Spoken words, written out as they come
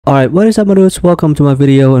Alright, what is up my dudes? Welcome to my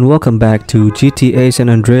video and welcome back to GTA San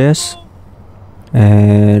Andreas.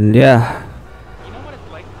 And yeah,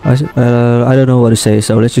 I don't know what to say,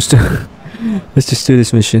 so let's just do let's just do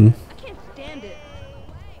this mission.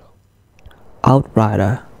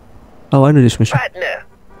 RYDER. Oh, I know this mission. Partner.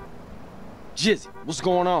 JIZZY, what's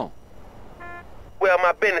going on? Well,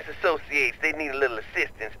 my business associates, they need a little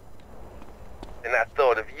assistance. And I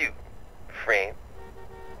thought of you, friend.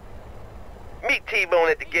 Meet T-Bone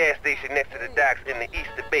at the gas station next to the docks in the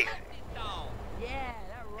Easter Basin.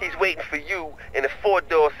 He's waiting for you in a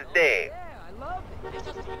 4-door sedan.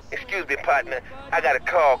 Excuse me, partner. I got a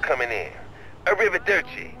call coming in.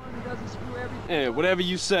 Arrivederci. Yeah, whatever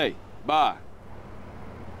you say. Bye.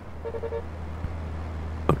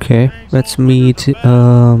 Okay, let's meet You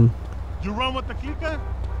run with the clicker?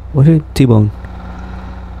 what is it? T-Bone.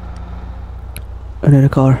 Another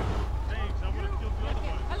car.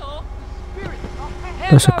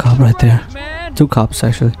 There's a cop right there. Two cops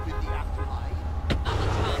actually.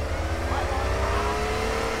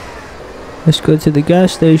 Let's go to the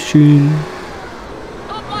gas station.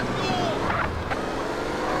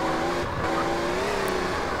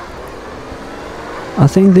 I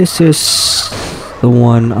think this is the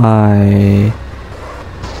one where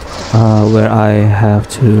I have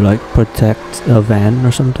to like protect a van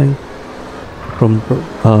or something from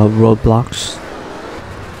roadblocks.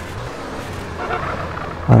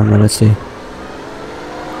 I don't know, let's see.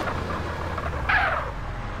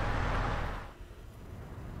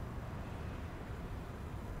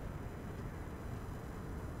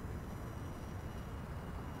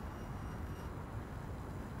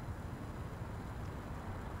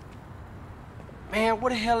 Man,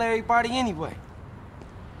 where the hell everybody anyway?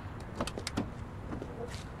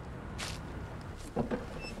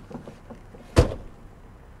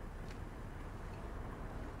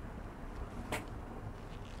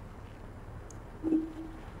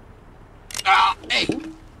 Hey!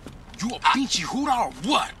 You a pinchy hooter or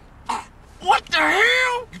what? What the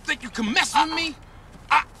hell? You think you can mess with me?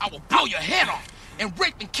 I will blow your head off and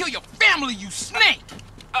rape and kill your family, you snake!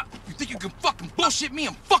 You think you can fucking bullshit me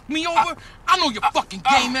and fuck me over? I know your fucking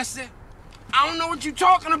game, that's it. I don't know what you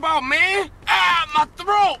talking about, man. My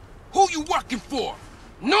throat! Who you working for?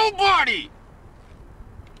 Nobody!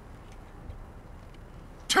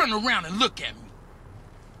 Turn around and look at me.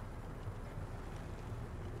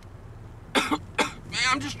 Man,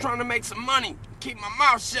 I'm just trying to make some money. Keep my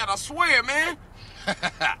mouth shut, I swear, man.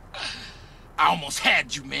 I almost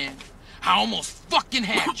had you, man. I almost fucking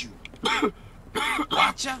had you.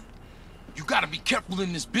 Watch out. You gotta be careful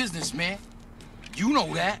in this business, man. You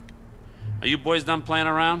know that. Are you boys done playing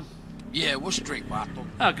around? Yeah, we're straight, Vato.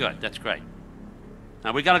 Oh, good. That's great.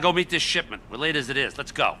 Now, we gotta go meet this shipment. We're late as it is.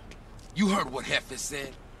 Let's go. You heard what Hefe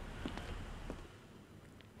said.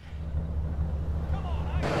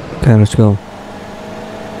 Okay, let's go.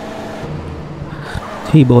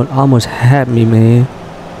 T-Bone almost had me, man.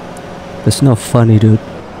 That's not funny, dude.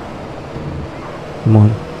 Come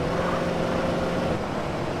on.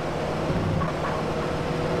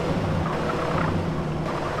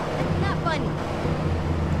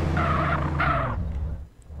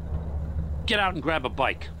 Get out and grab a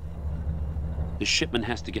bike. The shipment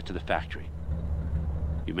has to get to the factory.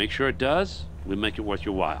 You make sure it does, we'll make it worth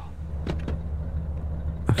your while.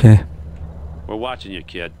 Okay. We're watching you,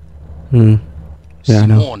 kid. Yeah, I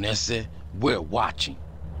know. Simone, that's it. We're watching.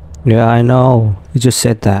 Yeah, I know. You just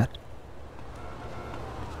said that.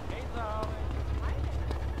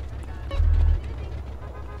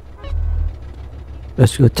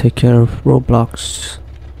 Let's go take care of roadblocks.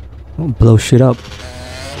 Don't blow shit up.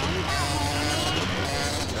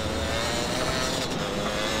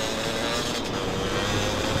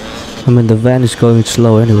 I mean, the van is going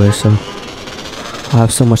slow anyway, so I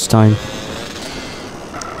have so much time.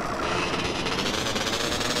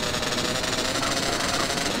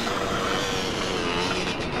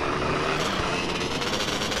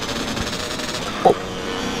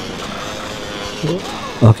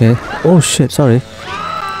 Okay. Oh shit, sorry.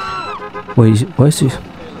 Wait, why is he?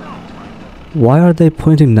 Why are they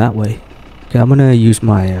pointing that way? Okay, I'm gonna use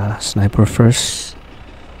my sniper first.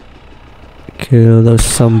 Kill those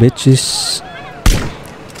some bitches.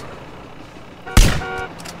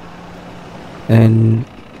 And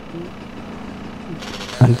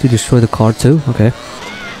I need to destroy the car too? Okay.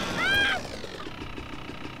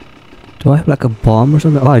 Do I have like a bomb or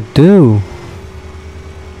something? Oh, I do!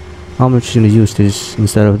 I'm just gonna use this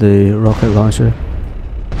instead of the rocket launcher.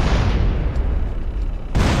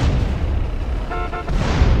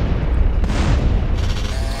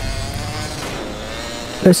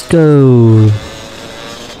 Let's go.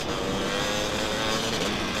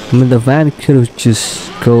 I mean, the van could have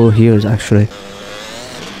just go here actually,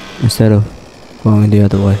 instead of going the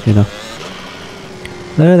other way, you know.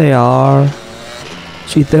 There they are.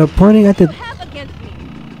 See, they're pointing at the...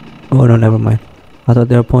 Oh no, never mind. I thought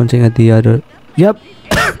they were pointing at the other... Yep.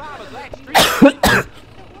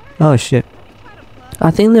 Oh shit.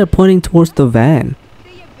 I think they're pointing towards the van.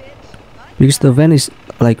 Because the van is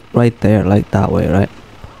like right there, like that way, right?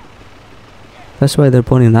 That's why they're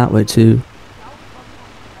pointing that way too.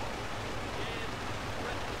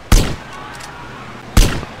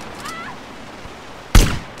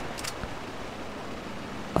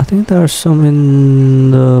 I think there are some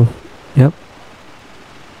in the... Yep.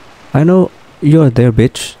 I know you're there,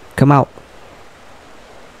 bitch. Come out.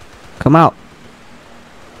 Come out.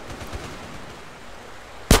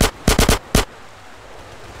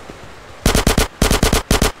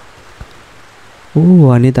 Ooh,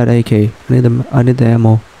 I need that AK. I need the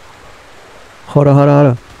ammo. Hold on, hold on,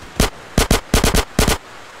 hold on.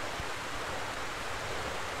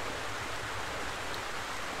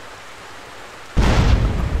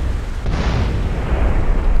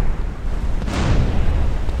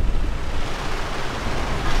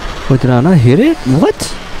 Wait, did I not hit it? What?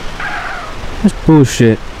 That's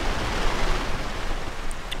bullshit.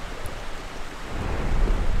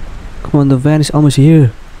 Come on, the van is almost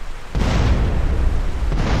here.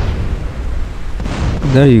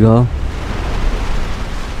 There you go.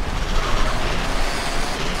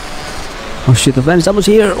 Oh shit, the van is almost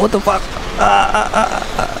here. What the fuck?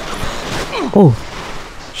 Oh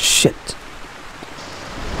shit.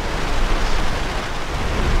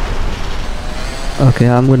 Okay,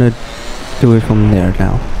 I'm gonna do it from there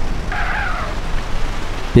now.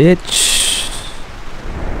 Bitch.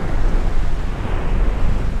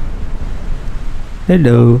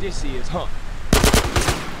 Hello. This is, huh?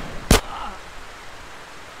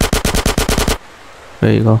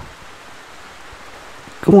 There you go.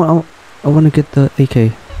 Come on, I want to get the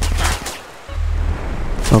AK.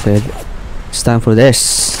 Okay, it's time for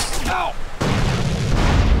this.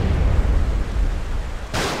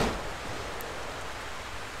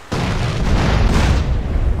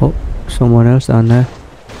 Oh, someone else down there.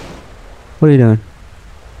 What are you doing?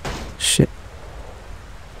 Shit.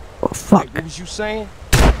 Oh fuck. What was you saying?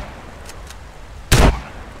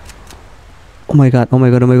 Oh my god, oh my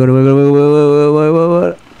god, oh my god, oh my god,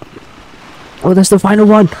 wait. Oh, that's the final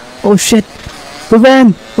one. Oh shit. The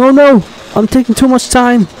van. Oh no. I'm taking too much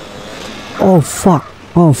time. Oh fuck.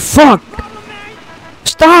 Oh fuck.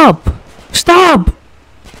 Stop. Stop.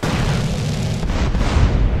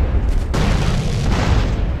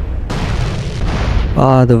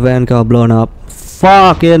 Ah, the van got blown up.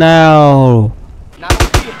 Fucking hell.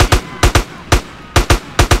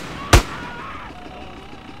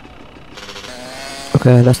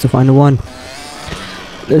 Okay, that's the final one.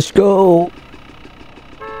 Let's go.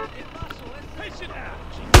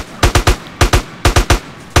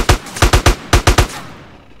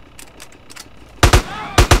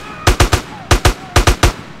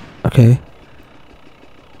 Okay.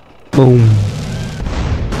 Boom.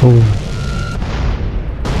 Boom.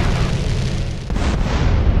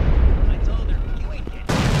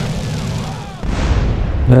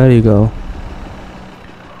 There you go.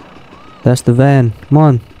 That's the van. Come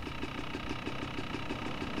on.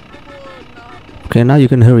 Okay, now you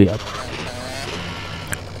can hurry up.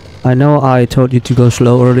 I know I told you to go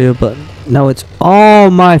slow earlier, but now it's... Oh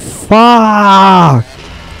my fuck!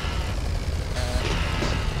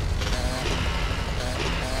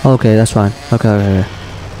 Okay, that's fine. Okay.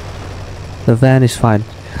 The van is fine.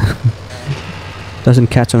 Doesn't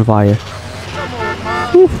catch on fire.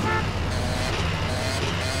 Woo.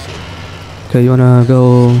 Okay, you wanna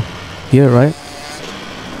go here, right?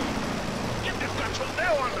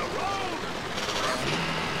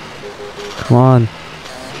 Come on.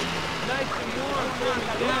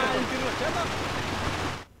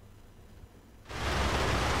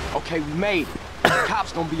 Okay, we made it. The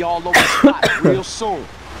cops gonna be all over the spot real soon.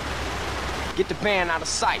 Get the van out of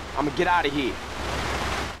sight. I'ma get out of here.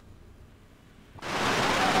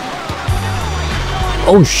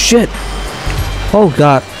 Oh shit! Oh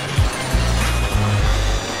god.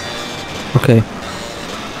 Okay.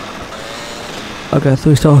 I got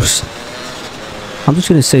 3 stars. I'm just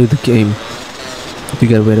gonna save the game to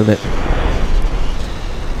get rid of it.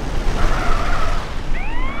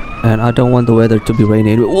 And I don't want the weather to be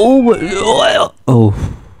rainy. Oh,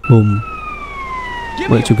 boom.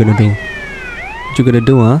 What you gonna do? What you gonna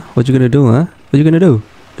do, huh? What you gonna do, huh? What you gonna do?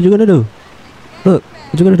 What you gonna do? Look,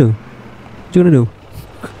 what you gonna do? What you gonna do?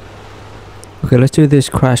 Okay, let's do this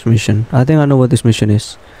crash mission. I think I know what this mission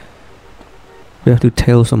is. We have to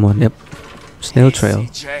tail someone. Yep. Snail trail.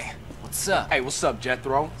 CJ, what's up? Hey, what's up,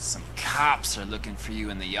 Jethro? Some cops are looking for you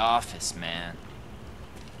in the office, man.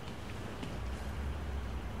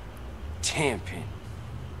 Tenpin.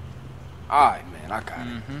 Alright, man, I got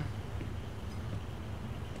it.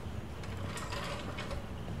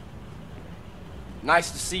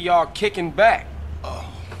 Nice to see y'all kicking back.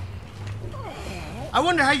 I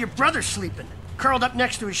wonder how your brother's sleeping. Curled up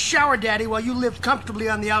next to his shower daddy while you live comfortably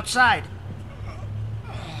on the outside.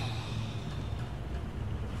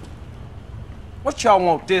 What y'all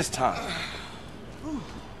want this time?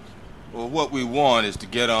 Well, what we want is to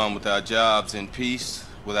get on with our jobs in peace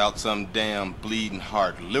without some damn bleeding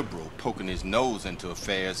heart liberal poking his nose into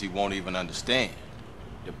affairs he won't even understand.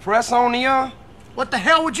 The press on y'all? What the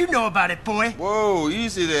hell would you know about it, boy? Whoa,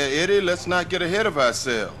 easy there, Eddie. Let's not get ahead of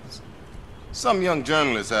ourselves. Some young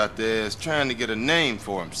journalist out there is trying to get a name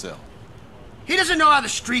for himself. He doesn't know how the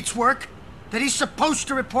streets work. That he's supposed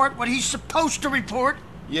to report what he's supposed to report.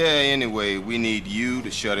 Yeah, anyway, we need you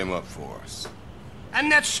to shut him up for us.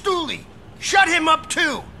 And that Stooley. Shut him up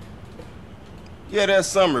too. Yeah, there's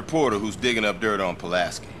some reporter who's digging up dirt on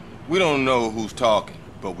Pulaski. We don't know who's talking,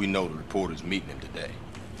 but we know the reporter's meeting him today.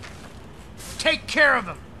 Take care of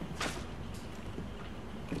him.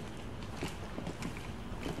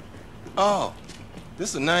 Oh, this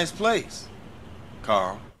is a nice place.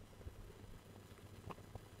 Carl.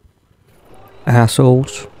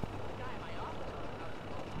 Assholes.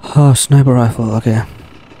 Oh, sniper rifle, okay.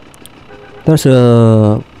 There's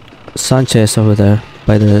a Sanchez over there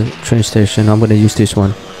by the train station. I'm gonna use this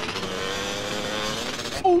one.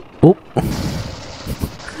 Oh. Oh.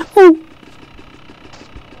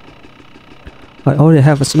 I already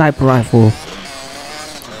have a sniper rifle.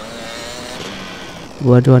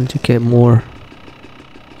 Why do I need to get more?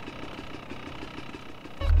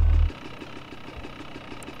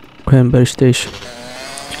 Cranberry Station.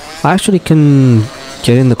 I actually can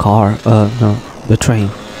get in the car. No, the train.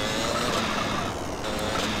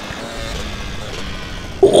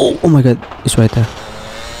 Oh my god, it's right there.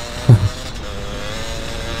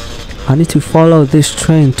 I need to follow this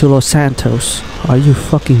train to Los Santos. Are you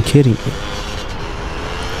fucking kidding me?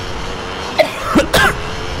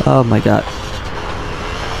 Oh my god.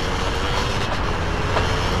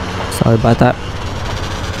 Sorry about that.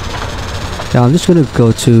 Yeah, I'm just gonna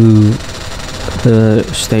go to the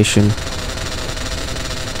station.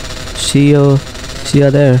 See you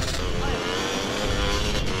there.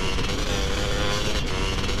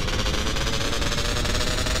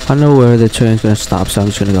 I know where the train's gonna stop, so I'm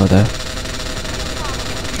just gonna go there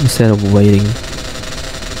instead of waiting.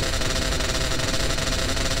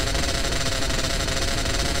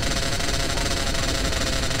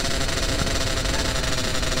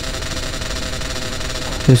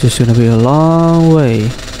 This is gonna be a long way.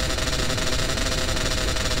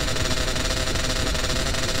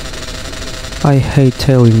 I hate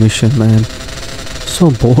tailing mission, man.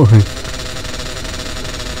 So boring.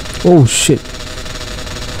 Oh shit.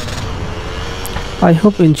 I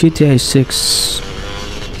hope in GTA 6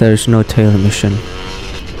 there's no tailing mission.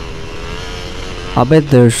 I bet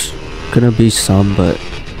there's gonna be some, but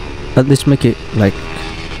at least make it like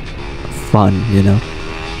fun, you know.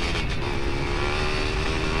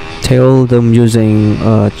 Tail them using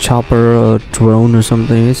a chopper or drone or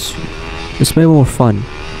something. It's way more fun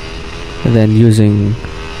than using.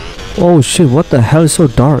 Oh shit! What the hell is so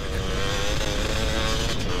dark?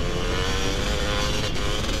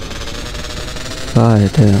 God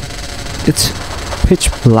damn! It's pitch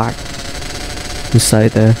black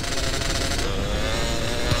inside there.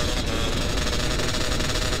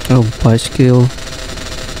 Oh, bicycle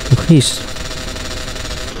increase.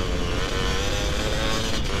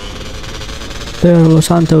 There, Los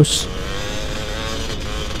Santos.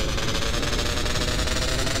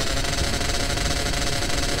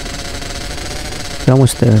 We're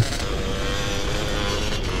almost there.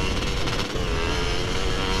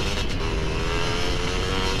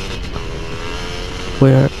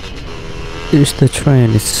 Where is the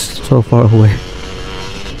train? It's so far away.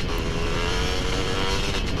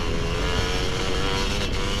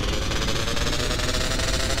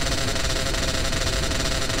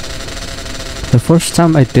 The first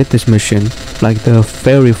time I did this mission, like the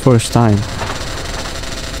very first time,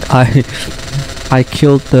 I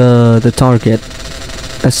killed the target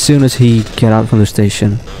as soon as he get out from the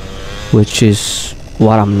station, which is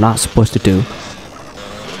what I'm not supposed to do.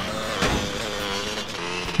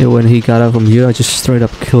 And when he got out from here, I just straight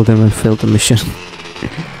up killed him and failed the mission.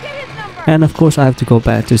 And of course I have to go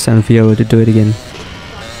back to San Andreas to do it again.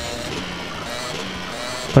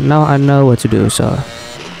 But now I know what to do, so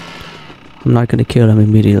I'm not gonna kill him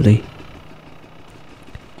immediately.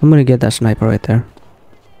 I'm gonna get that sniper right there.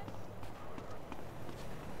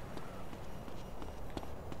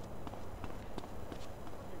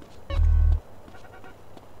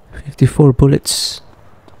 "54 bullets.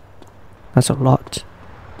 That's a lot.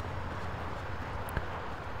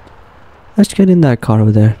 Let's get in that car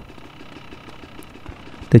over there.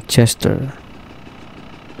 The Chester.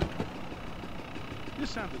 This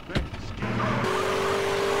sounded great.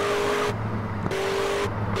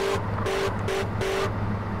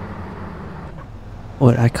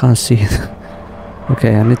 What? I can't see it.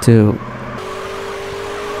 Okay, I need to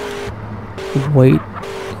wait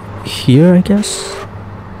here, I guess.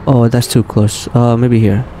 Oh, that's too close. Maybe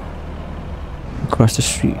here. Across the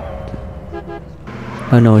street.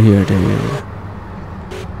 I know here. There.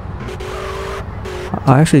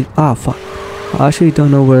 I actually. Fuck. I actually don't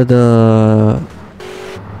know where the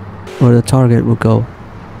target will go.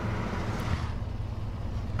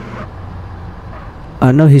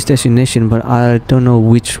 I know his destination, but I don't know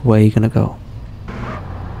which way he's gonna go.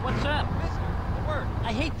 What's up?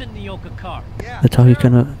 I hate the Nyoka car. That's how he's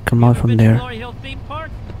gonna come out from there. Glory Hill theme park?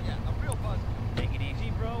 Yeah, a real buzz. Take it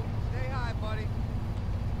easy, bro. Stay high, buddy.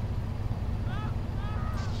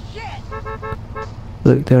 Shit!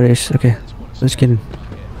 Look, there it is. Okay, let's get in.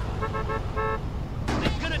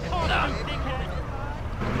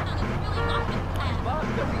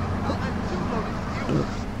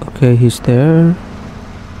 Okay, he's there.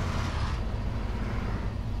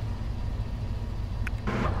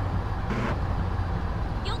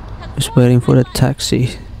 Just waiting for the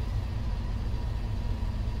taxi.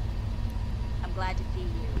 I'm glad to see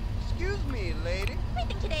you. Excuse me, lady.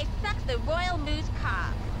 Everything today sucks the Royal Moose car.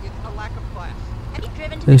 It's a lack of class. Have you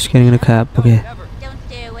driven to He's getting in a cab. Okay. Don't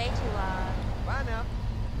stay away too long. Bye now.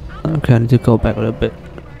 Okay, I need to go back a little bit.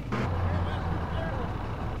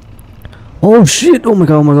 Oh shit! Oh my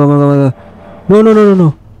god! Oh my god! Oh my god! No! No! No! No!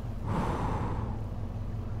 No!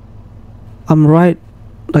 I'm right,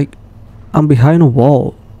 like, I'm behind a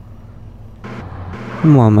wall.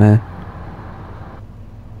 Come on, man.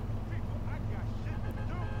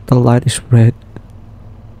 The light is red.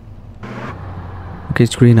 Okay,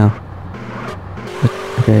 it's green now.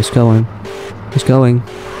 Okay, it's going. It's going.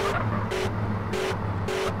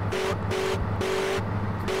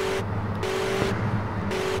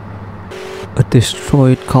 A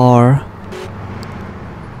destroyed car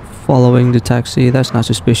following the taxi. That's not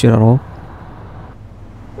suspicious at all.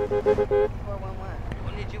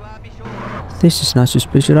 This is not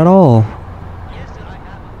suspicious at all.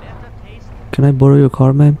 Can I borrow your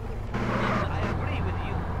car, man?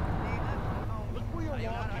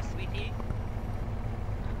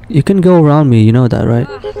 You can go around me, you know that, right?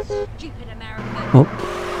 Oh.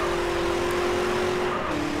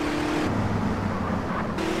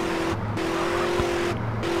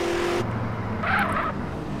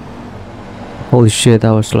 Holy shit,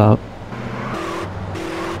 that was loud.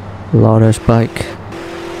 Loud as bike.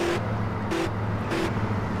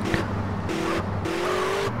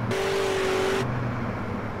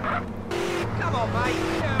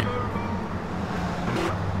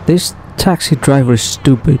 This taxi driver is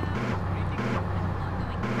stupid.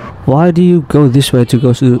 Why do you go this way to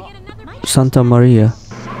go to Santa Maria?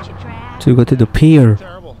 To go to the pier?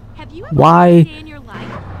 Why?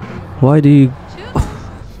 Why do you...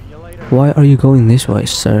 Why are you going this way,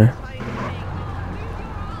 sir?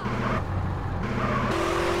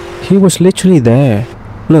 He was literally there.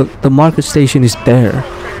 Look, the market station is there.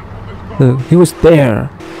 Look, he was there.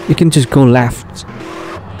 You can just go left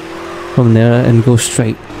from there and go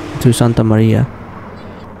straight to Santa Maria.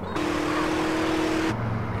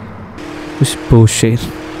 This is bullshit.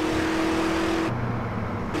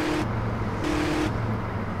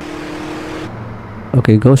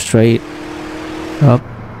 Okay, go straight up.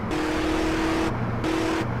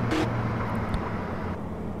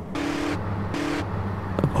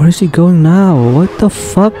 Where is he going now? What the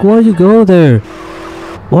fuck? Why you go there?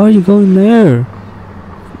 Why are you going there?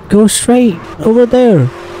 Go straight over there.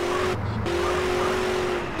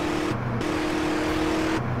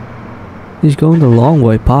 He's going the long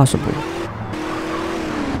way possible.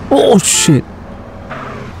 Oh shit.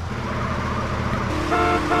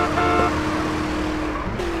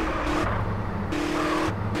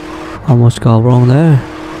 Almost got wrong there.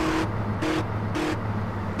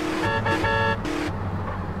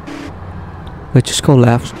 Wait, just go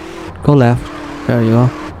left. Go left. There you go.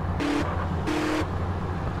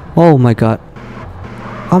 Oh my god.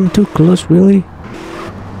 I'm too close, really?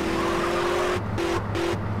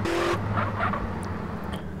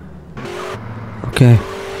 Okay.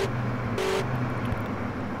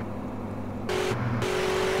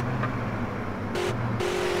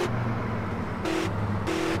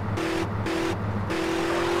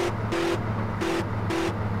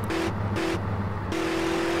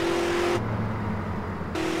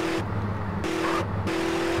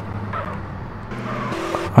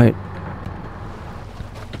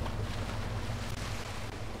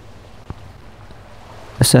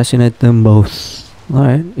 assassinate them both.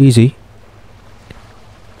 Alright, easy.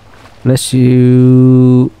 Let's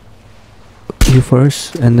you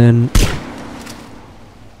first, and then...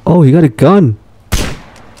 Oh, he got a gun!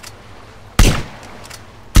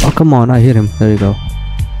 Oh, come on, I hit him. There you go.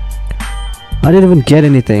 I didn't even get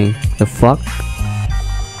anything. The fuck?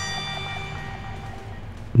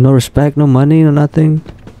 No respect, no money, no nothing.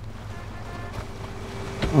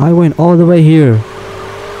 I went all the way here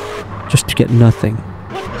just to get nothing.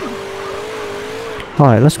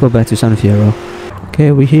 Alright, let's go back to San Fierro.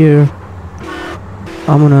 Okay, we're here.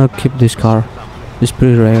 I'm gonna keep this car. It's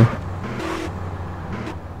pretty rare.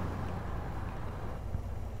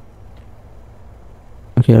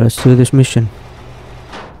 Okay, let's do this mission.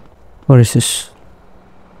 What is this?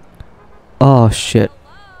 Oh shit.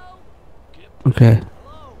 Okay.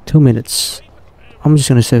 2 minutes. I'm just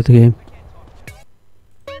gonna save the game.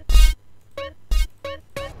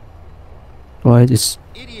 Right, it's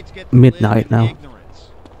midnight now.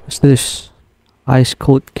 What's this? Ice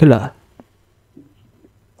cold killer.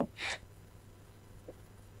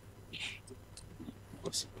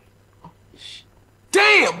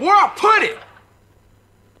 Damn, where I put it?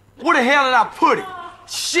 Where the hell did I put it?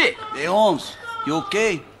 Shit. Hey, Holmes, you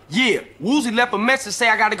okay? Yeah, Woozy left a message say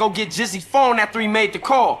I gotta go get JIZZY's phone after he made the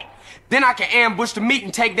call. Then I can ambush the meet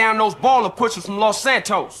and take down those baller pushers from Los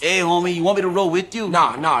Santos. Hey, homie, you want me to roll with you?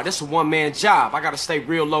 Nah, this is a one-man job. I gotta stay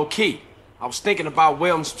real low-key. I was thinking about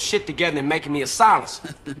welding some shit together and making me a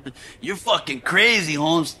silencer. You're fucking crazy,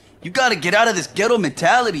 Holmes. You gotta get out of this ghetto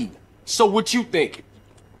mentality. So what you thinking?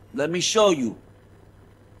 Let me show you.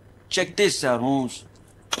 Check this out, Holmes.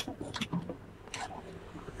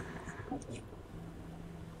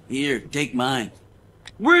 Here, take mine.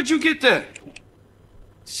 Where'd you get that?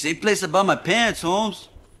 Same place I bought my pants, Holmes.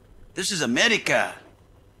 This is America.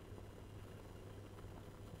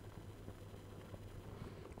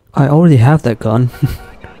 I already have that gun.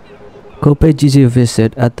 Go pay JIZZY a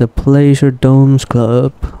visit at the Pleasure Domes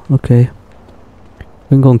Club. Okay.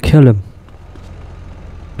 We're gonna kill him.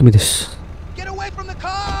 Give me this. Get away from the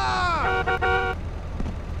car!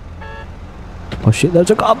 Oh shit,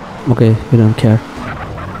 there's a cop! Okay, we don't care.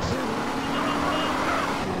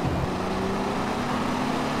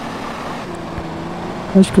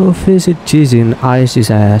 Let's go visit JIZZY and ice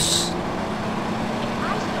his ass.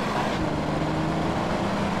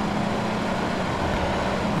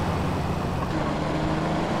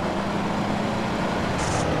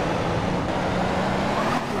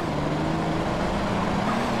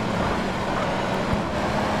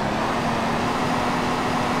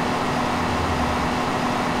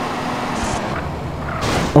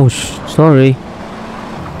 Oh, sorry.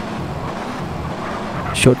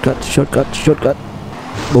 Shortcut, shortcut, shortcut.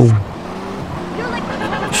 Boom.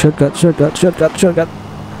 Shortcut, shortcut, shortcut, shortcut.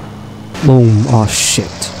 Boom. Oh shit.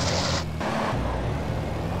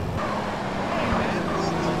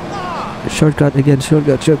 Shortcut again,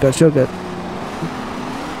 shortcut, shortcut, shortcut.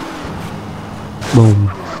 Boom.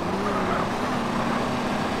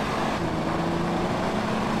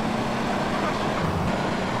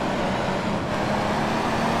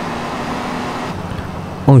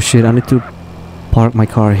 Oh shit, I need to park my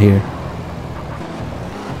car here.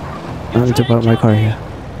 I need to park my car here.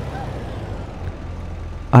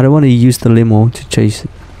 I don't want to use the limo to chase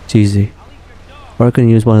JIZZY. Or I can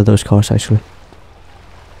use one of those cars actually.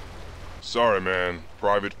 Sorry, man.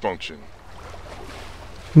 Private function.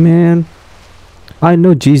 Man, I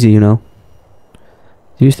know JIZZY, you know.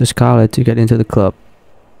 Use the Scarlet to get into the club.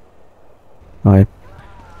 Alright.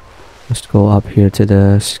 Let's go up here to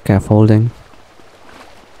the scaffolding.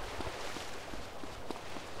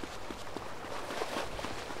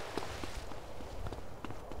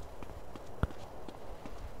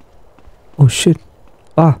 Oh shit.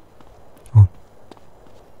 Ah. Oh.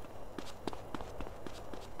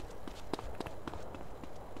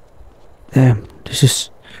 Damn, this is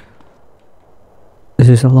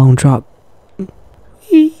a long drop.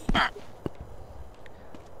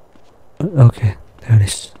 Okay, there it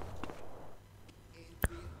is.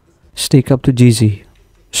 Stick up to JIZZY.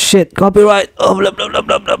 Shit, copyright. Oh, blah blah blah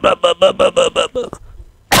blah blah blah blah blah blah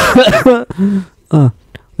blah.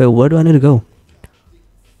 Wait, where do I need to go?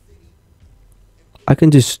 I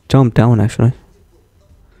can just jump down actually.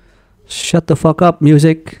 Shut the fuck up,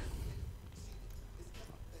 music.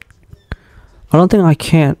 I don't think I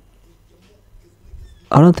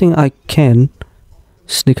can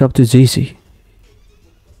sneak up to JIZZY.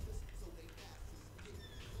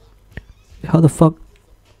 How the fuck?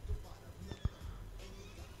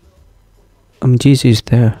 JIZZY is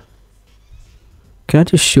there. Can I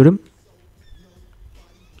just shoot him?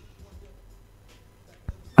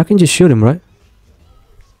 I can just shoot him, right?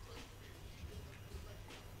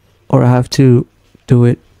 or I have to do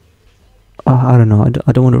it. I don't know.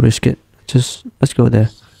 I don't want to risk it. Just let's go there.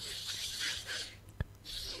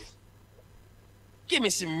 Give me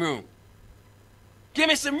some room. Give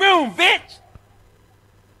me some room, bitch!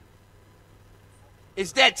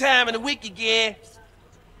 It's that time of the week again.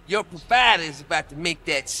 Your provider is about to make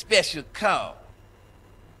that special call.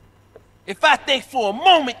 If I think for a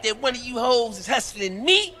moment that one of you hoes is hustling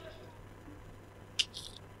me...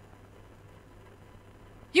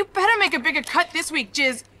 You better make a bigger cut this week,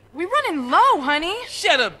 Jizz. We're running low, honey.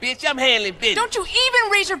 Shut up, bitch. I'm handling business. Don't you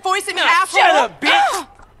even raise your voice at me, Nah, asshole! shut up, bitch!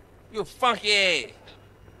 You a funky ass.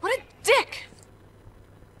 What a dick!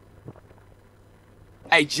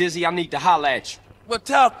 Hey, Jizzy, I need to holler at you. Well,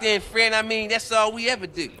 talk then, friend. I mean, that's all we ever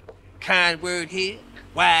do. Kind word here,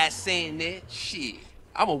 wise saying there. Shit,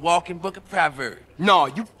 I'm a walking book of proverbs. No,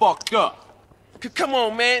 you fucked up. Come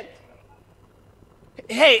on, man.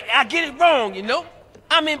 Hey, I get it wrong, you know?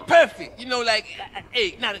 I'm imperfect, you know, like,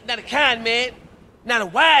 hey, not a kind man, not a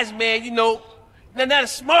wise man, you know, not a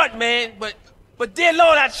smart man, but dear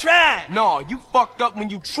Lord, I tried. No, you fucked up when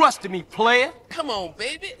you trusted me, player. Come on,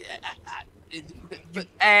 baby.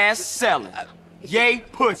 Ass selling, yay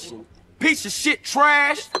pushing, piece of shit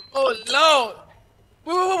trash. Oh,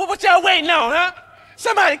 Lord. What y'all waiting on, huh?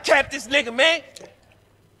 Somebody cap this nigga, man.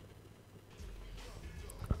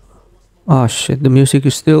 Oh shit, the music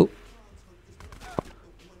is still...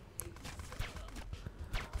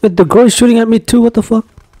 But the girl is shooting at me too, what the fuck?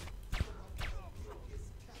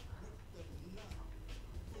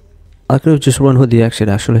 I could have just run with the exit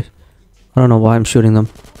actually. I don't know why I'm shooting them.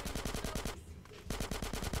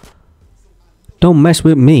 Don't mess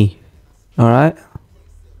with me, alright?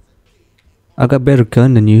 I got better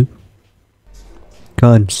gun than you.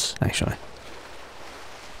 Guns, actually.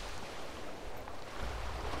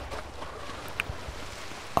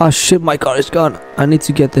 Oh shit, my car is gone. I need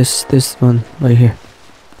to get this one right here.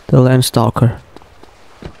 The Landstalker.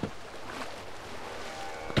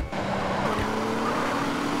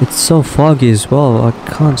 It's so foggy as well, I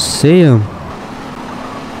can't see him.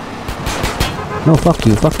 No, fuck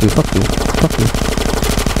you, fuck you, fuck you, fuck you.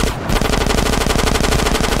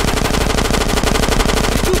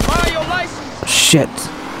 Shit.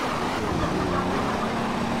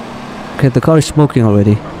 Okay, the car is smoking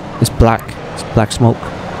already. It's black. It's black smoke.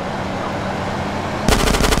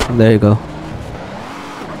 There you go.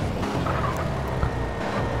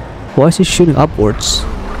 Why is he shooting upwards?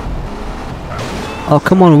 Oh,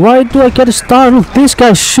 come on. Why do I get a start with this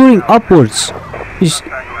guy shooting upwards? He's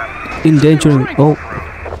endangering... Oh.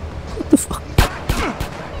 What the fuck?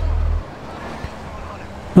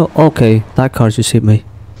 No, okay. That car just hit me.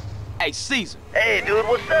 Hey, Caesar. Hey, dude,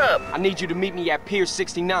 what's up? I need you to meet me at Pier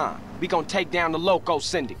 69. We gonna take down the Loco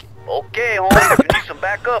Syndicate. Okay, homie. You need some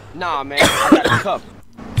backup? Nah, man. I got it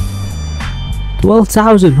covered.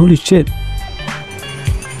 12,000. Holy shit.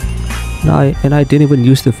 And I didn't even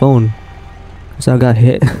use the phone. Because I got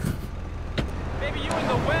hit.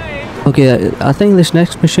 Okay, I think this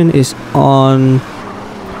next mission is on...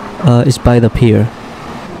 is by the pier.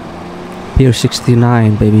 Pier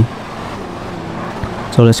 69, baby.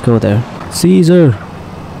 So let's go there. Caesar!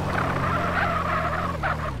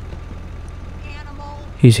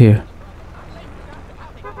 He's here.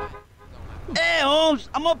 Hey, Holmes!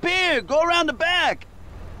 I'm up here! Go around the back!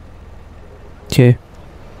 Okay.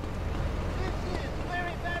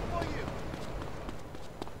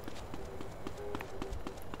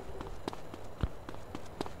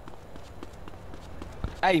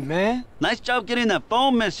 Hey, man. Nice job getting that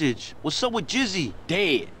phone message. What's up with JIZZY?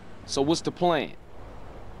 Dead. So what's the plan?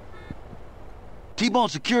 T-Bone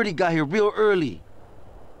security got here real early.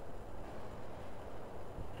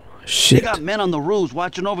 Shit. They got men on the roofs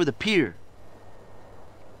watching over the pier.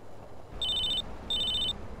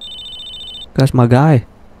 That's my guy.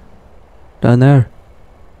 Down there.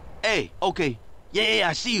 Hey, okay. Yeah,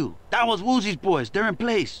 I see you. That was Woozy's boys. They're in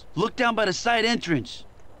place. Look down by the side entrance.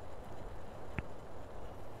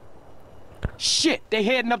 Shit, they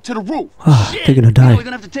heading up to the roof. They're gonna die. We're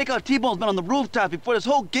gonna have to take out T-Bone's men on the rooftop before this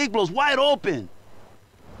whole gig blows wide open.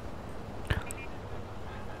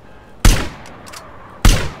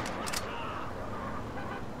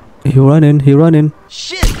 He running.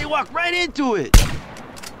 Shit, they walked right into it.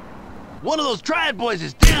 One of those triad boys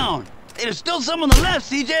is down. Hey, there's still some on the left,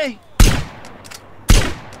 CJ.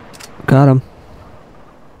 Got him.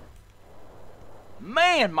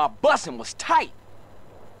 Man, my busing was tight.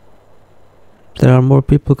 There are more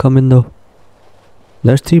people coming though.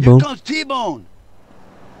 There's T-Bone. Here comes T-Bone.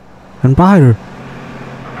 And RYDER.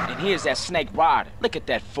 And here's that snake RYDER. Look at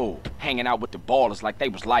that fool. Hanging out with the ballers like they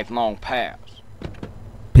was lifelong pals.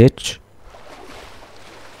 Bitch.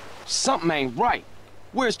 Something ain't right.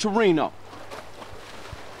 Where's Torino?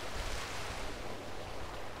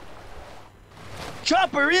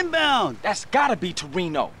 Chopper inbound! That's gotta be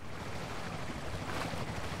Torino.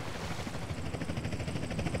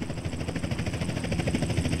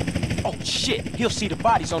 Oh shit, he'll see the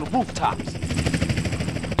bodies on the rooftops.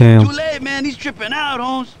 Damn. Too late, man. He's tripping out,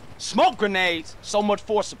 Holmes. Smoke grenades? So much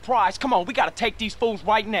for a surprise. Come on, we gotta take these fools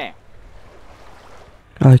right now.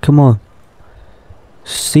 Alright, come on.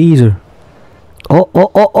 Caesar. Oh,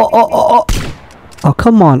 oh, oh, oh, oh, oh, oh. Oh,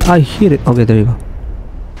 come on. I hit it. Okay, there you go.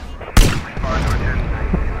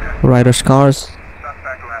 Ryder's cars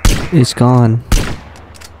is gone.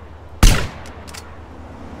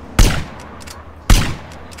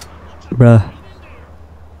 Bruh.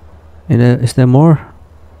 Is there more?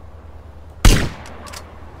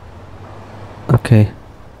 Okay.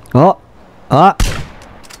 Oh! Ah!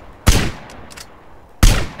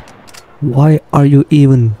 Why are you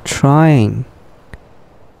even trying?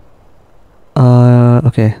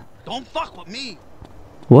 Okay. Don't fuck with me.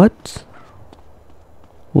 What?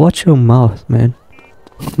 Watch your mouth, man.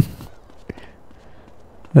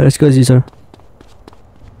 Let's go, Caesar.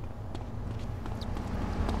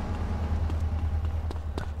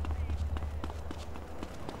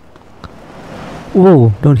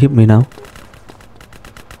 Whoa, don't hit me now.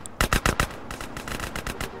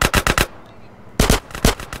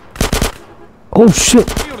 Oh shit!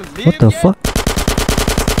 What the fuck?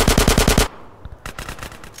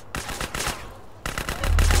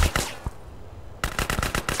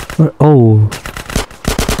 Oh.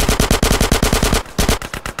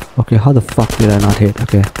 Okay, how the fuck did I not hit?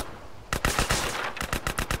 Okay.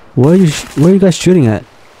 Where are you guys shooting at?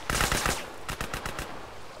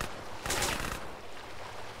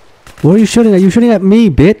 Where are you shooting at? You shooting at me,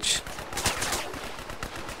 bitch!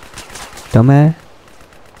 Dumbass.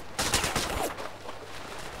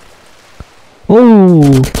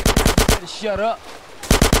 Oh! Shut up.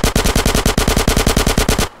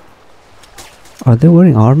 Are they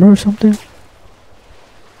wearing armor or something?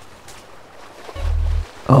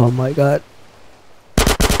 Oh my god.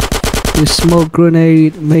 This smoke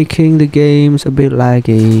grenade making the games a bit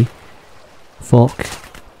laggy. Fuck.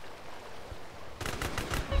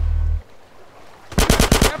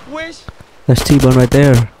 That's T-Bone right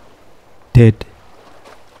there. Dead.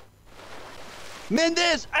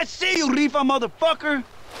 Mendez, I see you, Rifa motherfucker.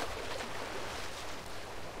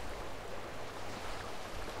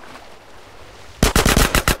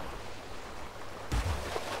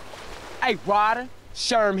 Hey, Ryder,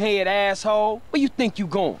 sherm-head asshole, where you think you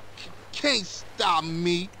going? Can't stop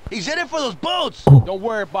me. He's headed for those boats. Oh. Don't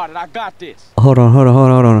worry about it, I got this. Hold on.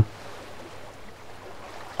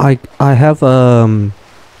 I have a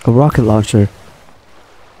rocket launcher.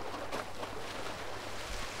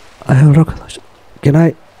 I have a rocket launcher. Can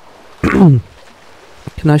I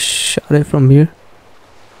can I shot it from here?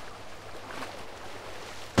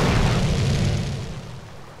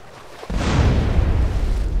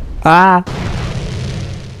 Ah!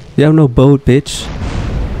 You have no boat, bitch.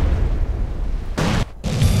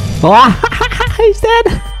 Oh, he's dead.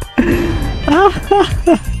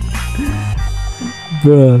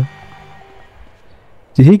 Bruh.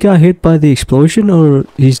 Did he get hit by the explosion or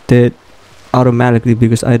he's dead automatically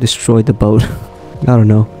because I destroyed the boat? I don't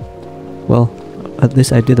know. Well, at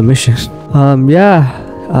least I did the mission. Yeah.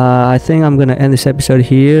 I think I'm gonna end this episode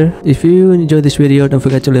here. If you enjoyed this video, don't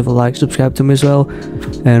forget to leave a like, subscribe to me as well,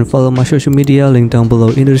 and follow my social media, link down below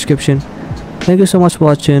in the description. Thank you so much for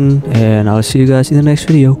watching, and I'll see you guys in the next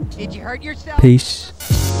video. Did you hurt yourself? Peace.